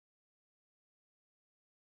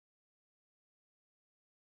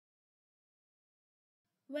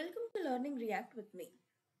Welcome to Learning React with me.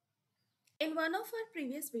 In one of our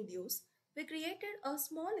previous videos, we created a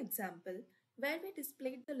small example where we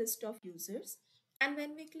displayed the list of users, and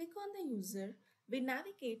when we click on the user, we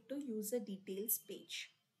navigate to user details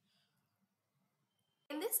page.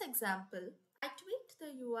 In this example, I tweaked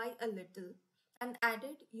the UI a little and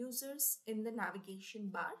added users in the navigation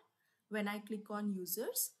bar. When I click on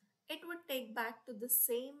users, it would take back to the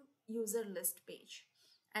same user list page.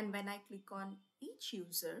 And when I click on each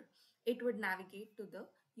user, it would navigate to the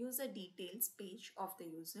user details page of the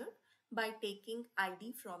user by taking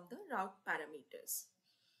ID from the route parameters.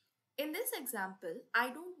 In this example,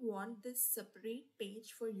 I don't want this separate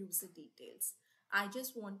page for user details. I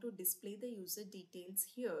just want to display the user details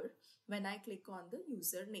here when I click on the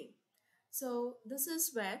username. So this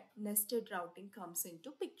is where nested routing comes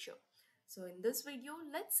into picture. So in this video,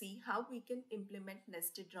 let's see how we can implement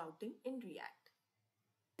nested routing in React.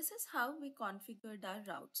 This is how we configured our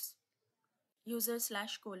routes.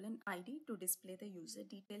 User/ID to display the user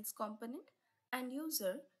details component and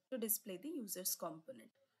user to display the users component.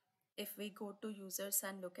 If we go to users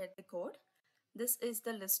and look at the code, this is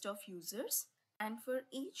the list of users, and for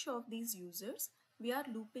each of these users, we are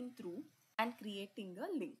looping through and creating a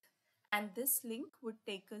link. And this link would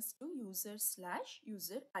take us to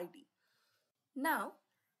user/user ID. Now,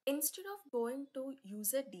 instead of going to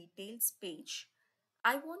user details page,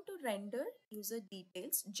 I want to render user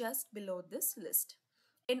details just below this list.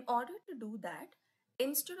 In order to do that,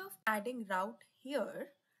 instead of adding route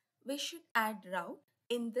here, we should add route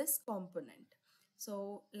in this component.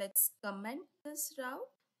 So let's comment this route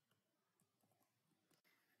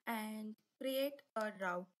and create a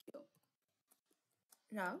route here.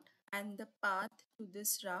 Route, and the path to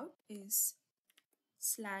this route is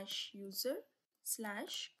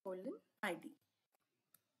 /user/:ID.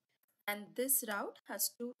 And this route has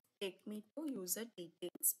to take me to user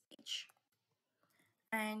details page.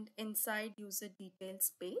 And inside user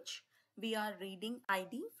details page, we are reading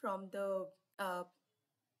ID from the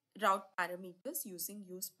route parameters using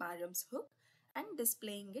useParams hook and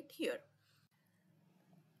displaying it here.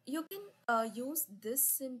 You can use this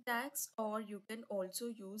syntax, or you can also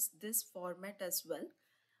use this format as well.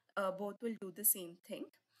 Both will do the same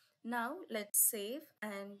thing. Now let's save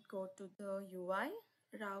and go to the UI.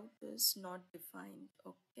 Route is not defined.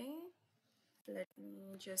 Okay, let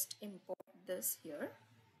me just import this here.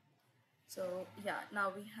 So yeah, now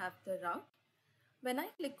we have the route. When I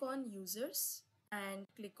click on users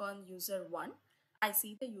and click on user 1, I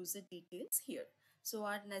see the user details here. So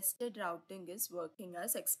our nested routing is working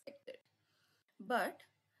as expected. But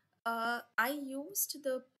I used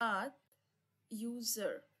the path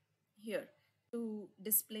user here to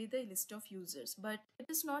display the list of users, but it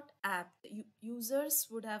is not apt. Users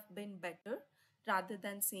would have been better rather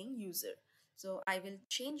than saying user. So I will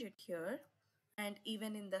change it here, and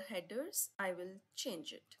even in the headers, I will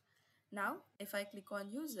change it. Now, if I click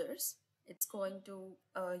on users, it's going to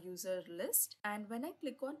a user list, and when I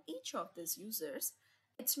click on each of these users,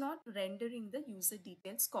 it's not rendering the user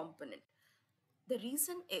details component. The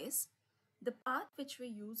reason is the path which we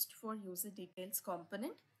used for user details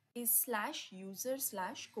component is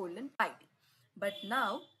 /user/:ID. But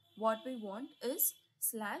now what we want is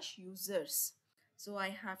 /users. So I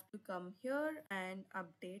have to come here and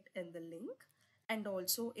update in the link and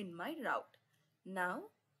also in my route.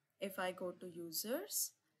 Now, if I go to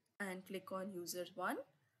users and click on user 1,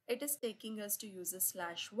 it is taking us to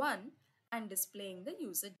user/1 and displaying the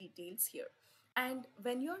user details here. And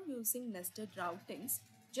when you're using nested routings,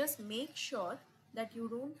 just make sure that you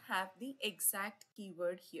don't have the exact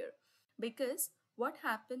keyword here, because what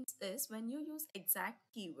happens is when you use exact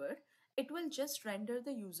keyword, it will just render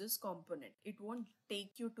the users component. It won't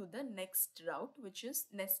take you to the next route which is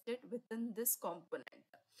nested within this component.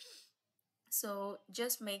 So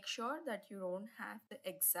just make sure that you don't have the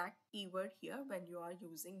exact keyword here when you are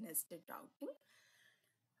using nested routing.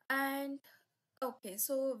 And okay,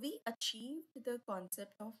 so we achieved the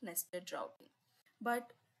concept of nested routing,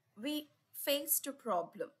 but we faced a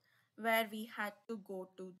problem where we had to go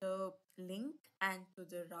to the link and to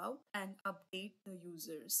the route and update the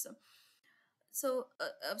users. So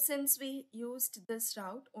since we used this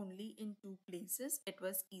route only in two places, it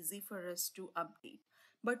was easy for us to update.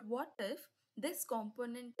 But what if this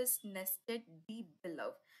component is nested deep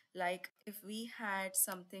below? Like if we had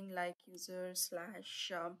something like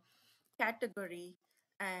user/category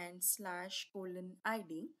and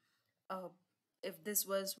 /:ID. Uh, if this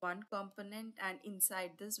was one component and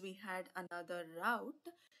inside this we had another route,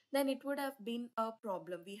 then it would have been a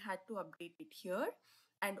problem. We had to update it here,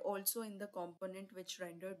 and also in the component which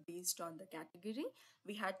rendered based on the category,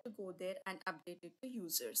 we had to go there and update it to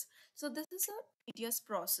users. So this is a tedious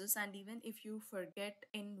process, and even if you forget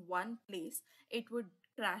in one place, it would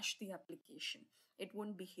crash the application. It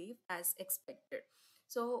won't behave as expected.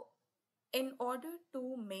 So in order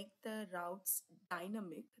to make the routes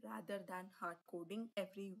dynamic rather than hard coding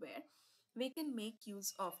everywhere, we can make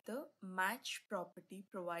use of the match property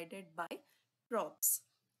provided by props.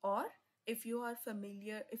 Or if you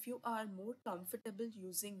are more comfortable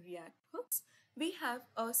using React hooks, we have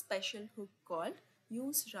a special hook called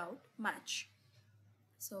useRouteMatch.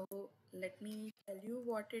 So let me tell you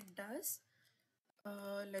what it does.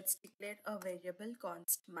 Let's declare a variable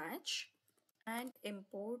const match and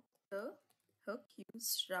import the hook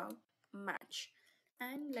use route match,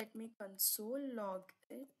 and let me console log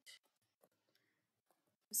it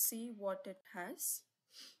to see what it has.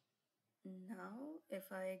 Now if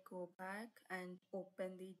I go back and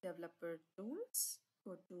open the developer tools,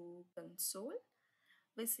 go to console,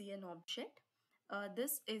 we see an object.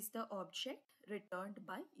 This is the object returned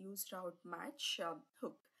by useRouteMatch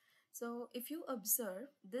hook. So if you observe,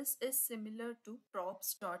 this is similar to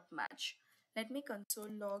props.match. Let me console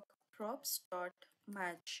log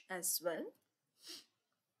props.match as well.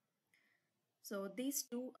 So these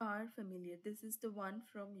two are familiar. This is the one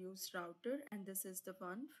from useRouter and this is the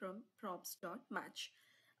one from props.match.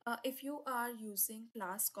 If you are using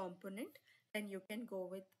class component, then you can go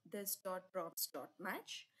with this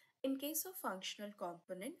 .props.match. In case of functional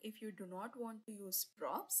component, if you do not want to use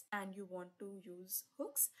props and you want to use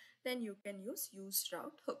hooks, then you can use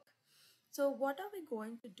useRoute hook. So what are we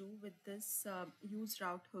going to do with this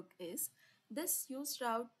useRoute hook is, this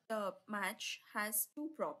useRoute match has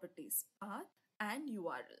two properties, path and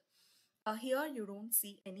URL. Here you don't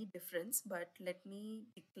see any difference, but let me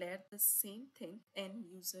declare the same thing in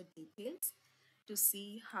user details to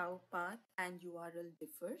see how path and URL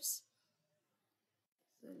differs.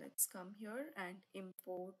 So let's come here and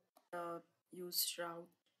import the useRoute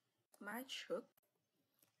match hook,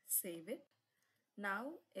 save it. Now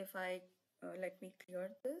if I let me clear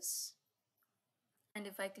this, and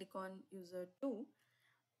if I click on user 2,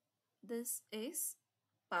 this is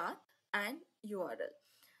path and URL.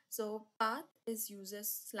 So path is user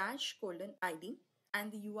slash colon ID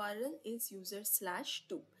and the URL is user slash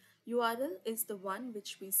 2. URL is the one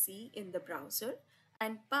which we see in the browser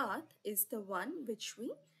and path is the one which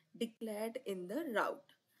we declared in the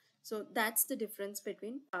route. So that's the difference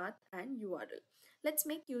between path and URL. Let's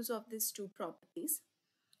make use of these two properties.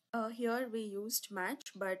 Here we used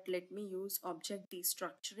match, but let me use object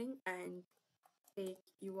destructuring and take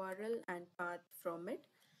URL and path from it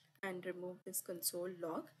and remove this console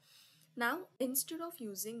log. Now, instead of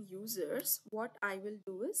using users, what I will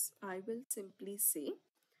do is I will simply say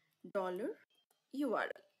 $URL.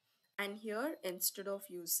 And here, instead of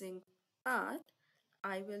using path,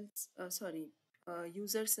 I will,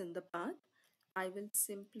 users in the path, I will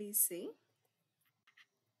simply say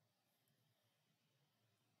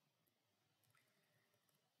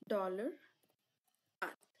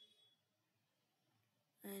 $path.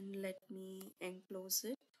 And let me enclose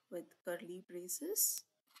it with curly braces.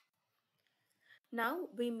 Now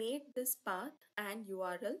we made this path and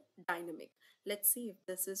URL dynamic. Let's see if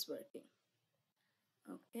this is working.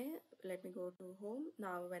 Okay, let me go to home.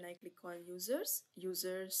 Now when I click on users,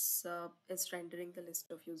 users is rendering the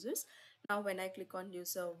list of users. Now when I click on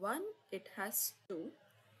user 1, it has 2.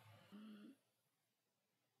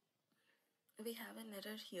 We have an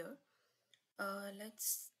error here.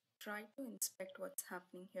 Let's try to inspect what's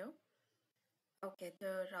happening here. Okay,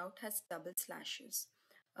 the route has double slashes.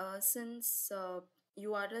 Since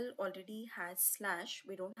URL already has slash,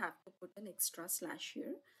 we don't have to put an extra slash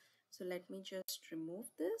here. So let me just remove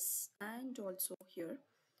this and also here.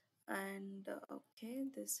 And okay,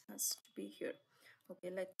 this has to be here.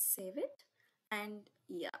 Okay, let's save it. And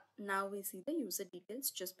yeah, now we see the user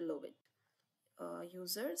details just below it.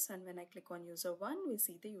 Users, and when I click on user 1, we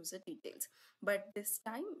see the user details. But this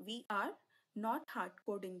time we are not hard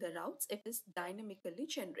coding the routes, it is dynamically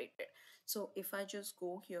generated. So if I just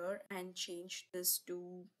go here and change this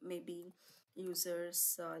to maybe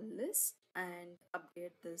users list and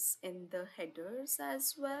update this in the headers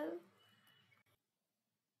as well.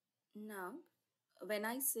 Now when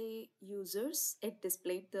I say users, it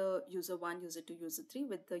displayed the user 1, user 2, user 3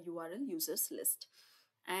 with the URL users list.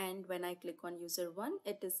 And when I click on user 1,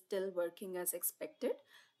 it is still working as expected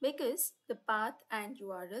because the path and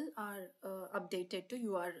URL are updated to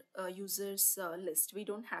your users list. We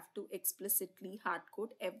don't have to explicitly hard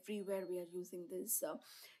code everywhere we are using this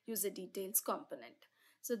user details component.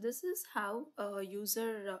 So this is how use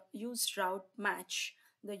route match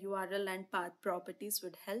The URL and path properties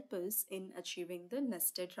would help us in achieving the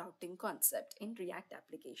nested routing concept in React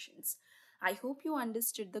applications. I hope you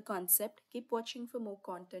understood the concept. Keep watching for more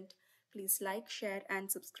content. Please like, share,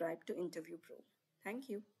 and subscribe to InterviewPro. Thank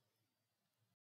you.